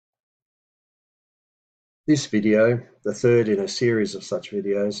This video, the third in a series of such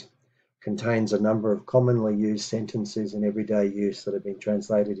videos, contains a number of commonly used sentences in everyday use that have been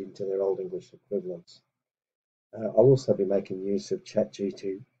translated into their Old English equivalents. I'll also be making use of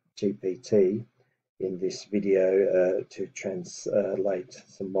Chatgpt in this video to translate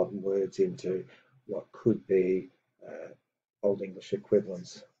some modern words into what could be Old English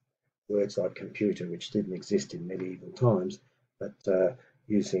equivalents. Words like computer, which didn't exist in medieval times, but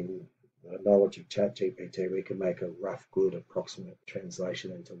using the knowledge of Chatgpt, we can make a rough, good, approximate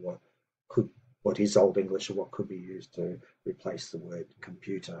translation into what is Old English and what could be used to replace the word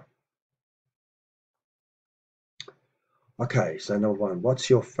computer. Okay, so number one, what's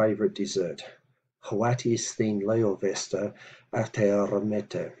your favourite dessert? What is thine leovester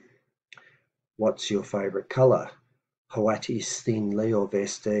after What's your favourite colour? What is thine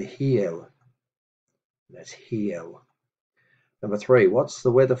leovester hiel? That's hiel. Number three, what's the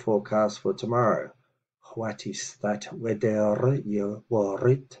weather forecast for tomorrow? What is that weather you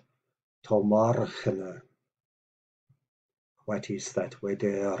worried tomorrow? What is that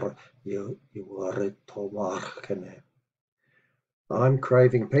weather you worried tomorrow? I'm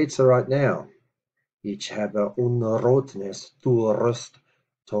craving pizza right now. Ich habe unrodnes Durst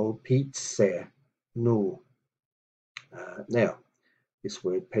to pizza. No. Now, this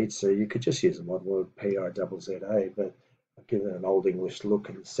word pizza, you could just use the modern word P-I-Z-Z-A, but I've given it an Old English look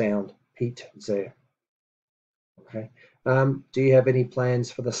and sound. Pizza. Okay. Do you have any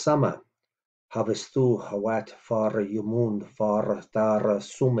plans for the summer? Havest du wat för jemund för där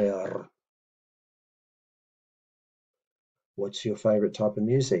summer? What's your favorite type of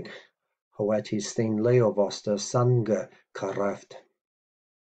music? What is din leovoster sangkraft?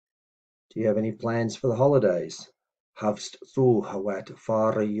 Do you have any plans for the holidays? Havst du wat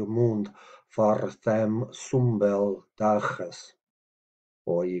för jemund för them sumbel dages?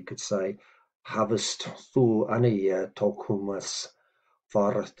 Or you could say, Havest du ania tokumas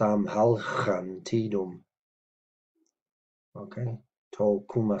för them halchan tidum? Okay,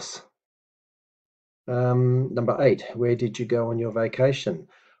 tokumas. Number 8, where did you go on your vacation?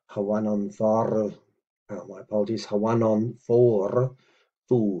 Hawanon var, my apologies, Hawanon for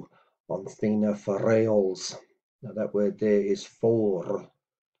tu on thina farales. Now that word there is for,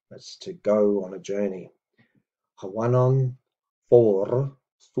 that's to go on a journey. Hawanon for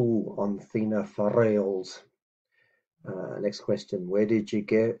tu on thina farales. Next question, where did you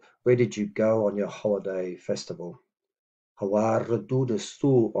go on your holiday festival? Waar doedest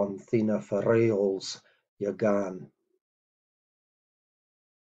tu on thina farales gegaan?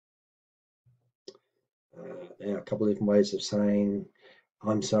 Now a couple of different ways of saying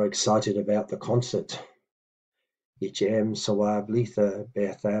I'm so excited about the concert. Ich am so blithe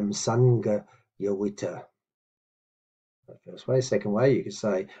beth am sanga yawita. First way. Second way, you could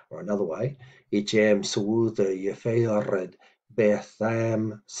say, or another way, ich am so the yafeired beth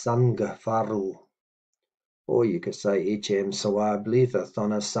am sanga faru. Or you could say, ich am so blithe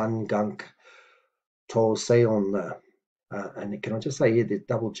thona sangunk to seon. And can I just say here, the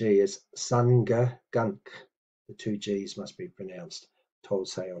double G is sanga gunk. The two G's must be pronounced to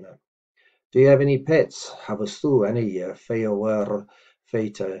seona. Do you have any pets? Havest du any feower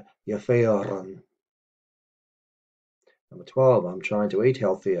feta yafeoran? Number 12, I'm trying to eat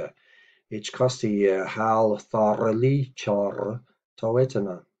healthier. Ich kosti hal thorli chor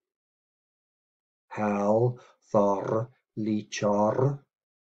toetana. Hal thorli chor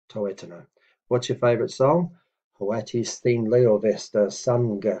toetana. What's your favourite song? What is thine leovesta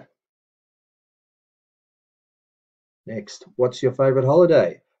sanga? Next, what's your favourite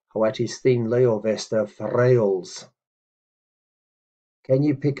holiday? What is thine leovesta farales? Can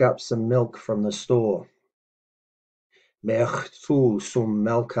you pick up some milk from the store? Mech tu sum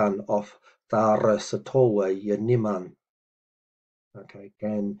melkan of thara satowa yaniman. Okay,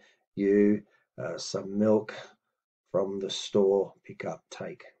 can you some milk from the store pick up,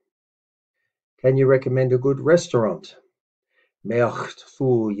 take? Can you recommend a good restaurant? Mech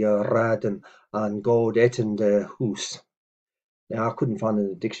tu raden an god etende hus. Now, I couldn't find in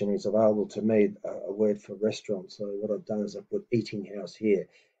the dictionaries available to me a word for restaurant, so what I've done is I've put eating house here.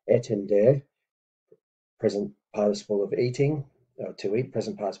 Etende, present participle of eating, to eat,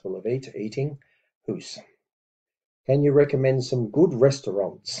 present participle of eat, eating, hus. Can you recommend some good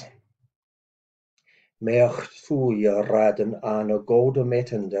restaurants? Mech tu raden an godem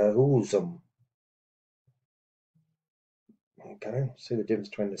etende husum. Okay, see the difference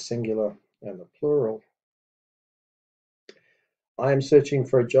between the singular and the plural. I am searching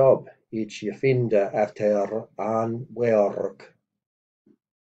for a job. Ich finde efter an werk.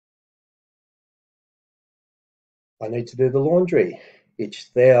 I need to do the laundry.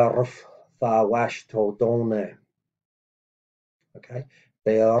 Ich darf tha wash to done. Okay,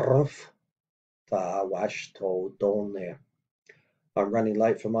 thereof tha wash to done. I'm running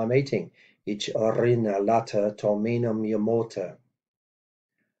late for my meeting. Ich arina lata to minum yamota.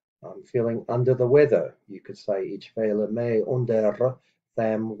 I'm feeling under the weather. You could say ich fehle me under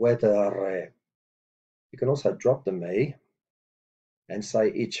them weather. You can also drop the me and say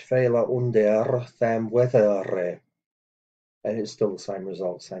ich fehle under them weather. And it's still the same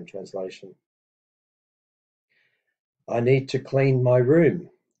result, same translation. I need to clean my room.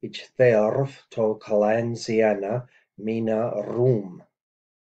 Ich darf to cleansiana mina room.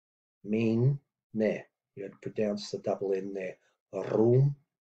 Mean ne. You had to pronounce the double N there. Room.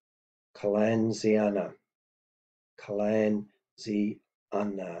 Cleansiana. Cleansiana.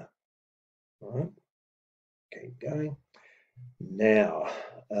 All right. Keep going. Now,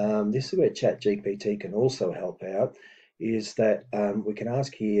 this is where Chatgpt can also help out, is that we can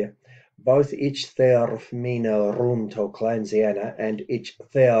ask here, both ich darf mina room to cleansiana and ich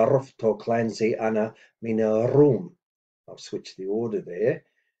darf to cleansiana mina room. I've switched the order there.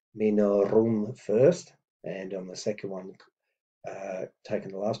 Mina room first, and on the second one,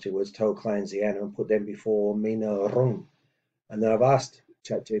 taken the last two words, to cleansiana, and put them before mina room. And then I've asked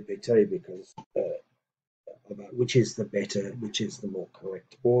Chatgpt because about which is the more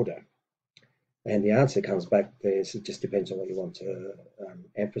correct order. And the answer comes back there, so it just depends on what you want to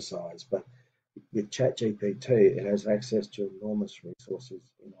emphasize. But with Chatgpt, it has access to enormous resources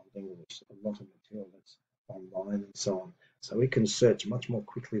in Old English, a lot of material that's online and so on. So it can search much more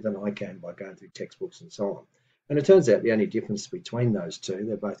quickly than I can by going through textbooks and so on. And it turns out the only difference between those two,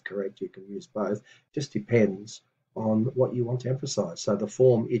 they're both correct, you can use both, just depends on what you want to emphasize. So the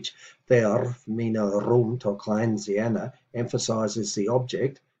form ich darf mina room to cleansiana emphasizes the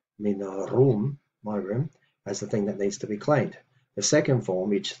object, mina room, my room, as the thing that needs to be cleaned. The second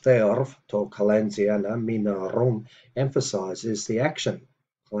form, ich darf to cleansiana mina room, emphasizes the action,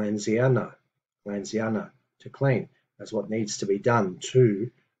 cleansiana, to clean, as what needs to be done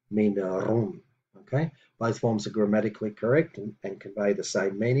to mina room. Okay, both forms are grammatically correct and convey the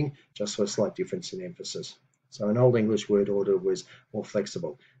same meaning, just for a slight difference in emphasis. So an Old English word order was more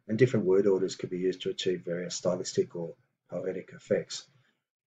flexible, and different word orders could be used to achieve various stylistic or poetic effects.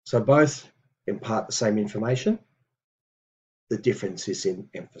 So both impart the same information. The difference is in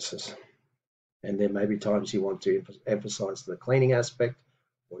emphasis. And there may be times you want to emphasize the cleaning aspect,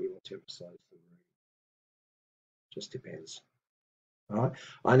 or you want to emphasize the room. Just depends. All right.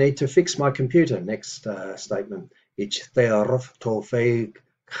 I need to fix my computer. Next statement. Ich darf to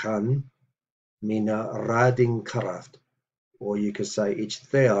fixen mina radingkraft. Or you could say ich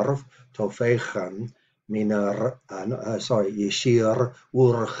darf to fixen mina yeshir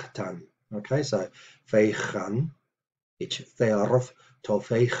urchtan. Okay, so fixen, ich darf to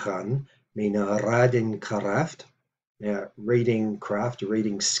fixen mina radingkraft. Now, reading craft,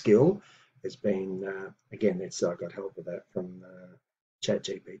 reading skill, has been, again, I got help with that from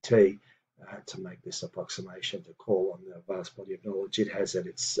Chatgpt to make this approximation to call on the vast body of knowledge it has at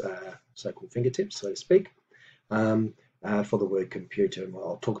its so-called fingertips, so to speak, for the word computer. And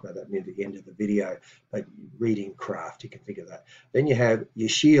I'll talk about that near the end of the video, but reading craft, you can think of that. Then you have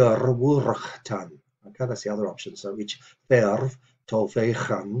yeshir wurchtan. Okay, that's the other option. So ich darf to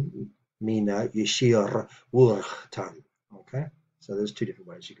fixen mina yeshir wurchtan. Okay, so there's two different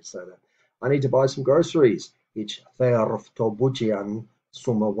ways you can say that. I need to buy some groceries. Ich darf to bujan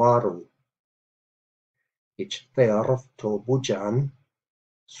sumawaru. Ich darf to bujan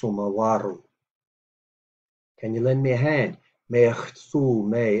sumawaru. Can you lend me a hand? Möchtest du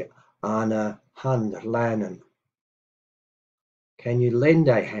me eine Hand lernen? Can you lend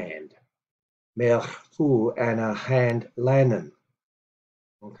a hand? Möchtest du eine Hand lernen?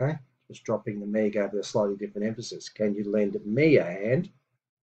 Okay, just dropping the me, go to a slightly different emphasis. Can you lend me a hand?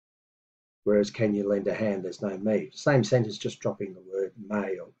 Whereas can you lend a hand, there's no me. Same sentence, just dropping the word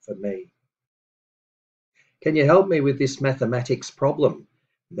may for me. Can you help me with this mathematics problem?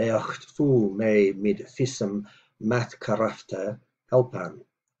 Möchtest du me mit diesem Mathkrafter helpen?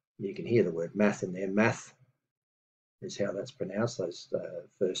 You can hear the word math in there. Math is how that's pronounced, those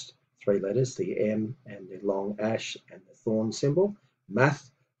first three letters, the M and the long ash and the thorn symbol.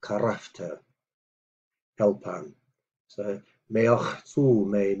 Mathkrafter helpen. So, möchtest du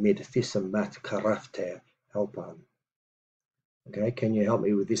me mit diesem Mathkrafter helpen? Okay, can you help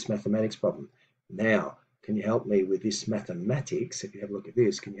me with this mathematics problem? Now, can you help me with this mathematics? If you have a look at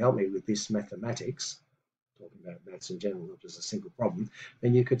this, can you help me with this mathematics? Talking about maths in general, not just a single problem.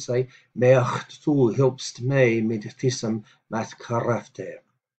 Then you could say, möchtest du hilfst me mit diesem Mathkrafter?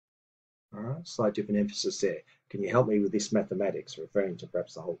 All right, slight different emphasis there. Can you help me with this mathematics? Referring to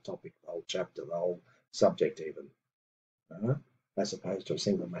perhaps the whole topic, the whole chapter, the whole subject even, as opposed to a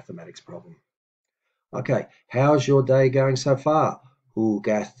single mathematics problem. Okay, how's your day going so far? Hoe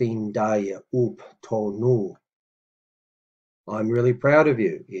gaat thien dagen op tot nu? I'm really proud of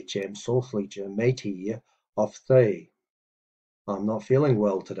you. Ik am zorgelijk met je of thee. I'm not feeling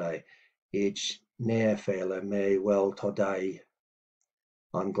well today. Ik neer feeling me well today.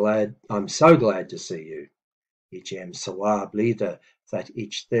 I'm so glad to see you. Ik am zwaar blij that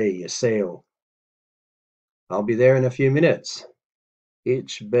ik thee sail. I'll be there in a few minutes.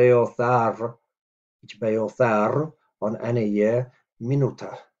 Ik ben daar on enige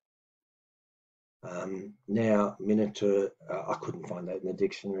minuten. Now, minute, I couldn't find that in the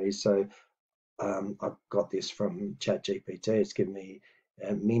dictionary, so I've got this from Chatgpt. It's given me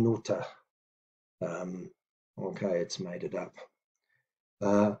minuta. Okay, it's made it up.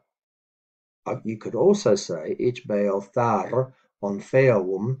 You could also say ich ben daar on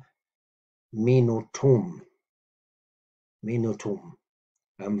feawum minutum. Minutum.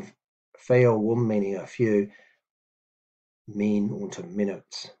 Feawum meaning a few, minute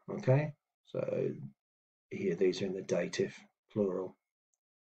minutes. Okay, so here these are in the dative plural.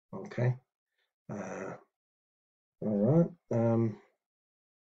 Okay. All right.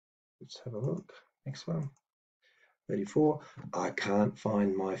 Let's have a look. Next one. 34. I can't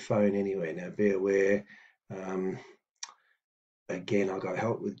find my phone anywhere. Now be aware. Again, I got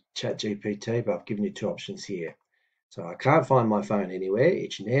help with Chatgpt, but I've given you two options here. So I can't find my phone anywhere.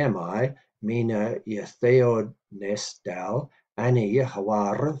 Ich nehme meine Theodnestal Annie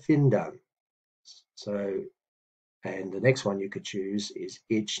Hawara Findan. So, and the next one you could choose is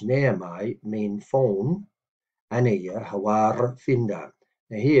Ich nehme mein phone Annie Hawara Findan.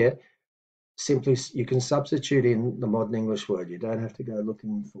 Now here, simply you can substitute in the modern English word. You don't have to go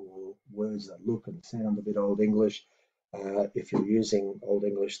looking for words that look and sound a bit Old English. If you're using Old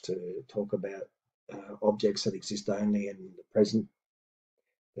English to talk about objects that exist only in the present,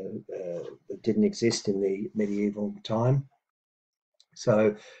 that didn't exist in the medieval time.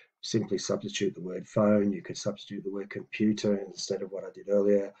 So simply substitute the word phone. You could substitute the word computer instead of what I did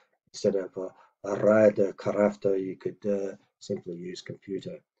earlier. Instead of a rad karafta, you could simply use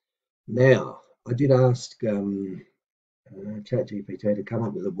computer. Now, I did ask Chatgpt to come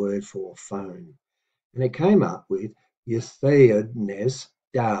up with a word for phone, and it came up with Ytheodnes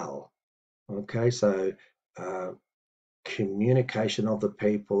Dal. Okay, so communication of the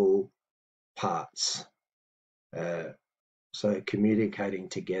people parts. So communicating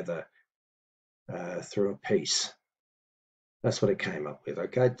together through a piece. That's what it came up with.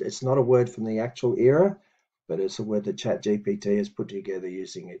 Okay, it's not a word from the actual era, but it's a word that Chatgpt has put together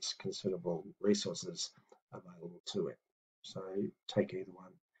using its considerable resources available to it. So take either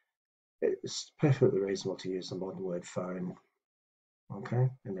one. It's perfectly reasonable to use the modern word phone. Okay,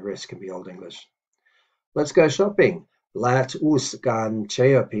 and the rest can be Old English. Let's go shopping. Laat ons gaan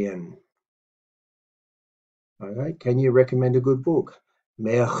shoppen. Okay, can you recommend a good book?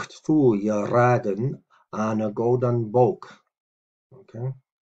 Möchtest du je raden aan een golden book? Okay.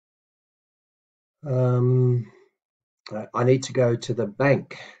 I need to go to the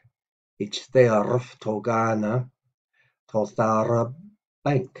bank. Ich darf to gaan to the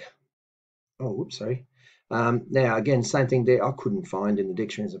bank. Oh, whoops, sorry. Now, again, same thing there. I couldn't find in the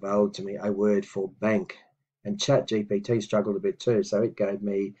dictionaries available to me a word for bank. And Chatgpt struggled a bit too. So it gave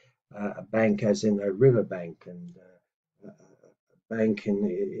me a bank as in a river bank and a bank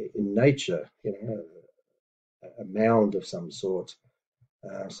in nature, you know, a mound of some sort.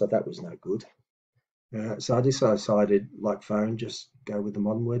 So that was no good. So I decided, like phone, just go with the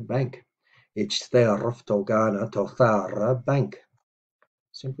modern word bank. Ich darf to gaan to the bank.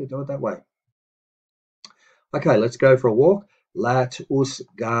 Simply do it that way. Okay, let's go for a walk. Laat ons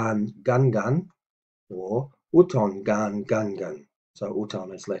gaan, or uton gaan. So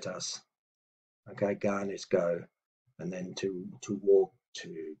uton is let us. Okay, gaan is go, and then to walk,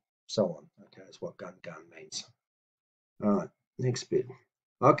 to so on. Okay, that's what gaan means. All right, next bit.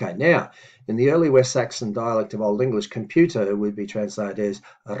 Okay, now, in the early West Saxon dialect of Old English, computer would be translated as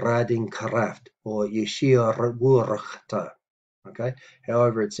radingkraft or yeshirwurchte. Okay,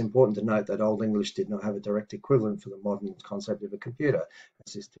 however, it's important to note that Old English did not have a direct equivalent for the modern concept of a computer,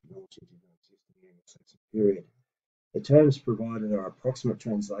 as this technology did not exist in the Anglo-Saxon period. The terms provided are approximate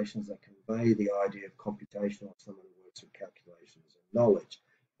translations that convey the idea of computation or someone who works with calculations and knowledge,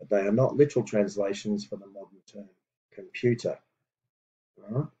 but they are not literal translations for the modern term computer. All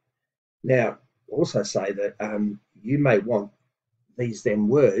right. Now, also say that you may want these then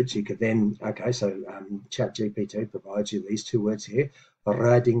words. You could then, okay, so Chatgpt provides you these two words here,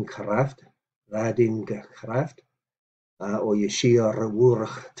 radingkraft, Radingekraft, or je sheer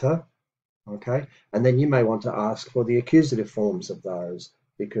okay? And then you may want to ask for the accusative forms of those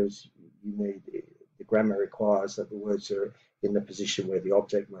because you need, the grammar requires that the words are in the position where the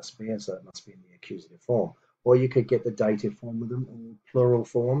object must be, and so it must be in the accusative form. Or you could get the dative form of them, or plural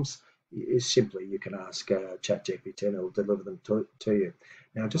forms. Is simply you can ask Chatgpt and it will deliver them to you.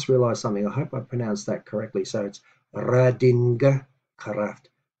 Now I just realised something. I hope I pronounced that correctly. So it's Radingekraft,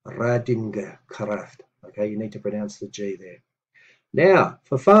 Radingekraft. Okay, you need to pronounce the G there. Now,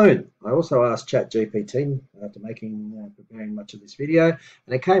 for phone, I also asked ChatGPT after preparing much of this video,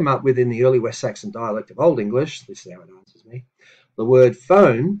 and it came up with, in the early West Saxon dialect of Old English, this is how it answers me, the word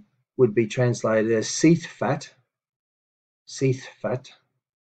phone would be translated as seathfat,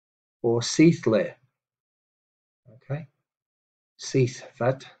 or seathle. Okay,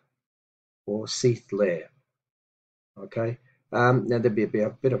 seathfat or seathle. Okay, now there'd be a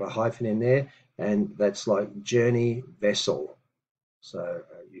bit of a hyphen in there, and that's like journey vessel. So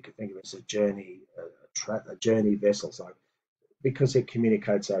you could think of it as a journey, a journey vessel. So because it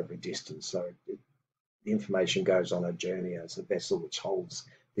communicates over a distance, so the information goes on a journey as a vessel which holds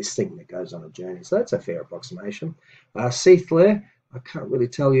this thing that goes on a journey. So that's a fair approximation. Seathle, I can't really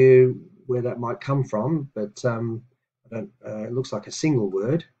tell you where that might come from, but it looks like a single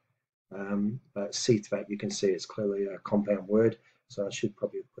word. But seathvat, you can see it's clearly a compound word, so I should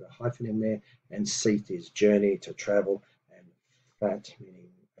probably put a hyphen in there. And seath is journey, to travel, and fat meaning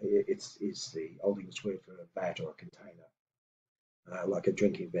is the Old English word for a vat or a container, like a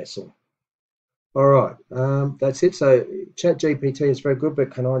drinking vessel. All right, that's it. So ChatGPT is very good,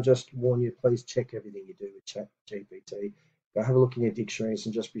 but can I just warn you, please check everything you do with ChatGPT. Go have a look in your dictionaries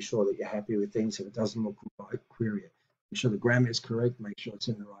and just be sure that you're happy with things. If it doesn't look right, query it. Make sure the grammar is correct. Make sure it's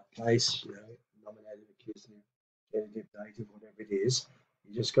in the right place. You know, nominative, accusative, genitive, dative, whatever it is.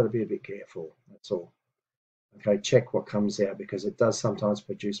 You just got to be a bit careful. That's all. Okay, check what comes out because it does sometimes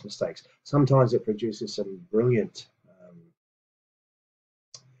produce mistakes. Sometimes it produces some brilliant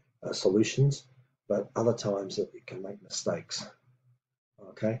solutions, but other times it can make mistakes.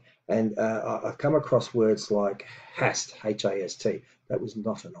 Okay, and I've come across words like hast, H-A-S-T. That was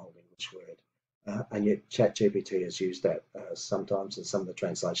not an Old English word, and yet ChatGPT has used that sometimes in some of the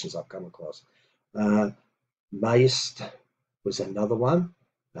translations I've come across. Mayest was another one.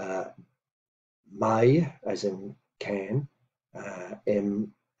 May, as in can,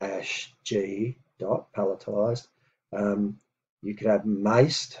 M-G dot, palatalized. You could have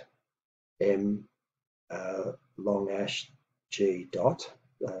maced, M long ash G dot,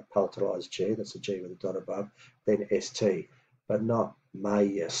 palatalized G, that's a G with a dot above, then ST, but not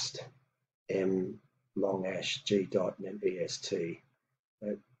mayest, M long ash G dot and then EST.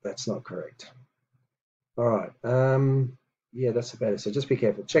 That's not correct. All right, yeah, that's about it. So just be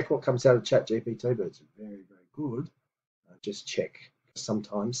careful. Check what comes out of ChatGPT, but it's very, very good. Just check.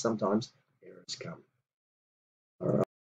 Sometimes errors come. All right.